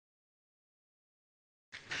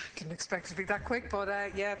Didn't expect it to be that quick, but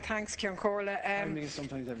yeah, thanks, Ciarán Comhairle. Timing is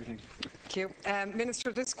sometimes everything. Thank you.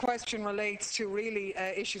 Minister, this question relates to really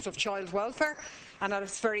issues of child welfare and at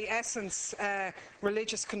its very essence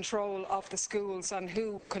religious control of the schools and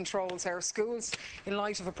who controls our schools in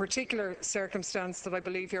light of a particular circumstance that I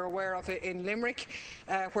believe you're aware of in Limerick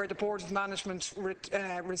where the Board of Management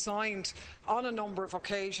resigned on a number of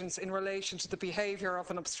occasions in relation to the behaviour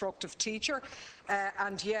of an obstructive teacher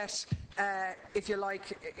and yet if you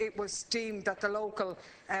like, it was deemed that the local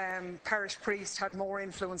parish priest had more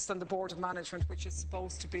influence than the Board of Management, which is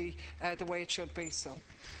supposed to be the way it should be. So,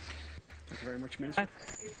 thank you very much, Minister.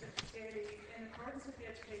 In accordance with the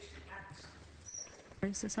Education Act.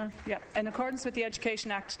 Is this on? Yeah. In accordance with the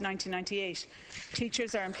Education Act 1998,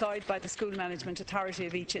 teachers are employed by the school management authority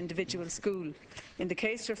of each individual school. In the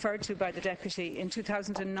case referred to by the Deputy, in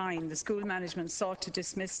 2009, the school management sought to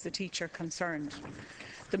dismiss the teacher concerned.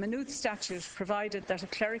 The Maynooth Statute provided that a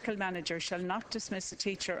clerical manager shall not dismiss a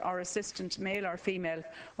teacher or assistant, male or female,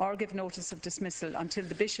 or give notice of dismissal until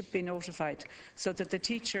the bishop be notified, so that the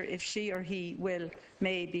teacher, if she or he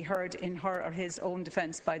may be heard in her or his own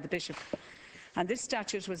defence by the bishop. And this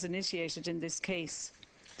statute was initiated in this case.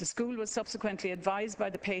 The school was subsequently advised by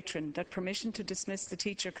the patron that permission to dismiss the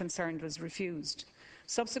teacher concerned was refused.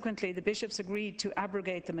 Subsequently, the bishops agreed to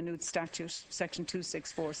abrogate the Maynooth Statute, section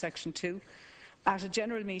 264, section 2, at a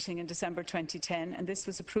general meeting in December 2010, and this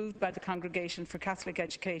was approved by the Congregation for Catholic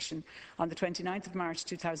Education on the 29th of March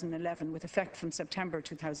 2011, with effect from September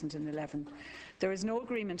 2011. There is no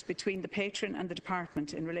agreement between the patron and the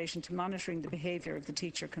department in relation to monitoring the behaviour of the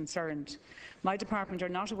teacher concerned. My department are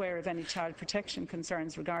not aware of any child protection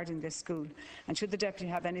concerns regarding this school, and should the Deputy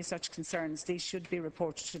have any such concerns, these should be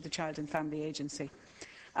reported to the Child and Family Agency.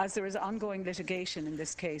 As there is ongoing litigation in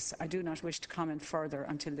this case, I do not wish to comment further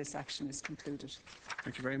until this action is concluded.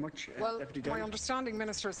 Thank you very much. Well, Deputy Daly. my understanding,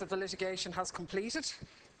 Minister, is that the litigation has completed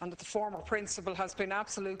and that the former principal has been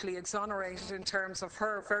absolutely exonerated in terms of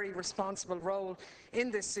her very responsible role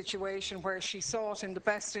in this situation where she sought in the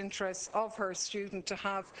best interests of her student to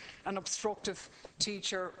have an obstructive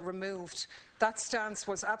teacher removed. That stance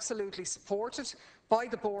was absolutely supported by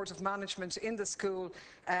the Board of Management in the school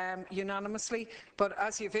unanimously, but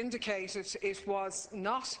as you've indicated, it was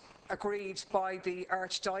not agreed by the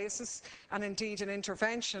Archdiocese, and indeed an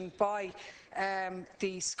intervention by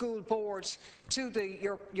the school board to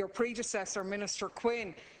your predecessor, Minister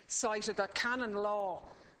Quinn, cited that canon law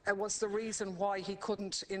was the reason why he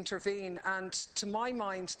couldn't intervene. And to my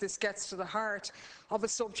mind, this gets to the heart of a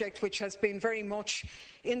subject which has been very much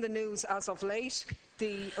in the news as of late,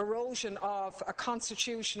 the erosion of a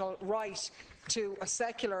constitutional right to a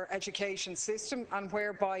secular education system, and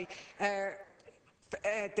whereby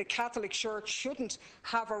the Catholic Church shouldn't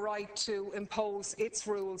have a right to impose its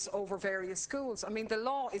rules over various schools. I mean, the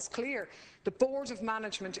law is clear. The Board of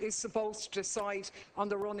Management is supposed to decide on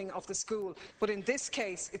the running of the school. But in this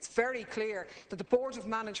case, it's very clear that the Board of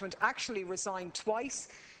Management actually resigned twice.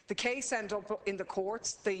 The case ended up in the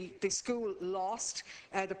courts. The school lost.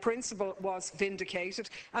 The principal was vindicated.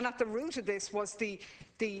 And at the root of this was the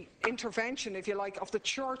intervention, if you like, of the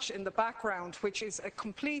church in the background, which is a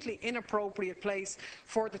completely inappropriate place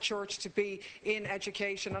for the church to be in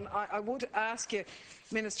education. And I would ask you,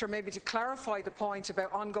 Minister, maybe to clarify the point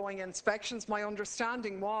about ongoing inspections. My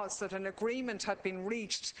understanding was that an agreement had been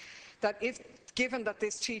reached that given that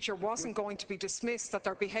this teacher wasn't going to be dismissed, that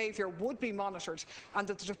their behaviour would be monitored, and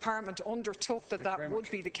that the department undertook that that would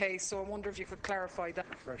be the case. So I wonder if you could clarify that.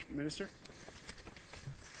 Right. Minister.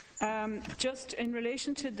 Just in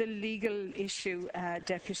relation to the legal issue,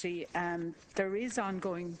 Deputy, there is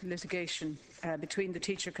ongoing litigation between the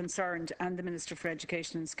teacher concerned and the Minister for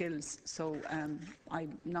Education and Skills, so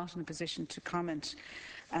I'm not in a position to comment.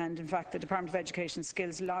 And in fact, the Department of Education and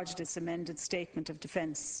Skills lodged its amended statement of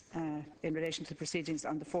defence in relation to the proceedings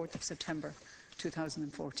on the 4th of September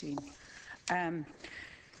 2014.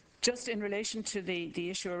 Just in relation to the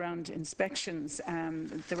issue around inspections,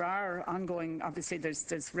 there are ongoing, obviously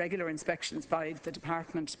there's regular inspections by the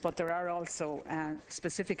department, but there are also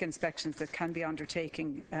specific inspections that can be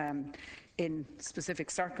undertaken in specific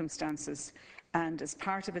circumstances. And as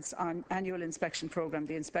part of its annual inspection programme,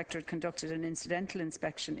 the inspectorate conducted an incidental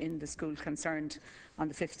inspection in the school concerned on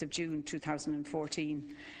the 5th of June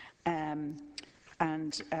 2014.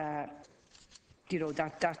 You know,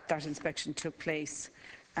 that inspection took place.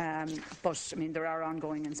 But I mean, there are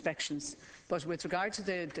ongoing inspections. But with regard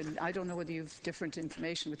to I don't know whether you've different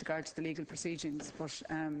information with regard to the legal proceedings, but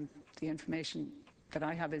the information that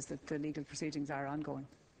I have is that the legal proceedings are ongoing.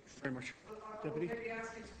 Very much. Deputy. Maybe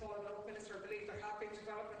asking to follow up, Minister. I believe there have been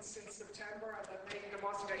developments since September, and that maybe there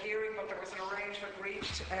wasn't a hearing, but there was an arrangement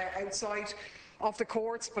reached outside of the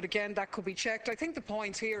courts, but again that could be checked. I think the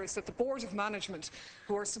point here is that the Board of Management,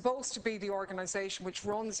 who are supposed to be the organisation which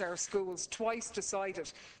runs our schools, twice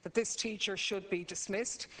decided that this teacher should be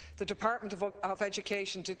dismissed. The Department of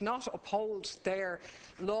Education did not uphold their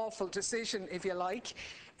lawful decision, if you like,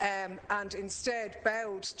 and instead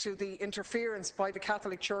bowed to the interference by the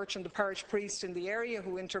Catholic Church and the parish priest in the area,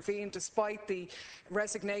 who intervened despite the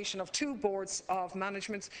resignation of 2 boards of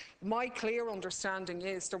management. My clear understanding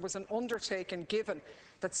is there was an undertaking given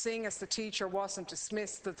that, seeing as the teacher wasn't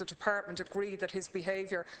dismissed, that the department agreed that his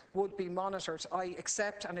behaviour would be monitored. I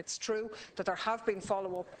accept, and it's true, that there have been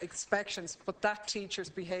follow-up inspections, but that teacher's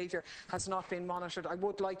behaviour has not been monitored. I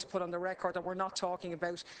would like to put on the record that we're not talking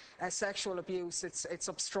about sexual abuse. It's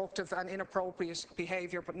obstructive and inappropriate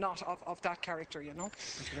behaviour, but not of that character, you know.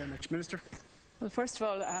 Thank you very much. Minister. Well, first of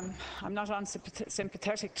all, I'm not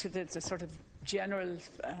unsympathetic to the sort of general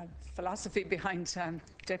philosophy behind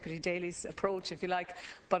Deputy Daly's approach, if you like,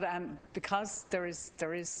 but because there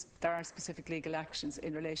are specific legal actions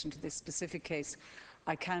in relation to this specific case,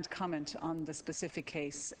 I can't comment on the specific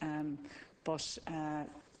case, but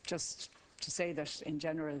just to say that in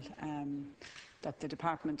general, that the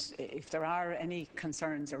department, if there are any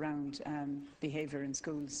concerns around behaviour in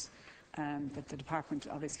schools, that the department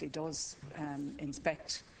obviously does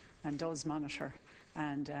inspect and does monitor,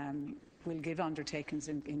 and will give undertakings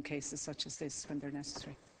in cases such as this when they're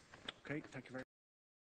necessary. Okay, thank you very much.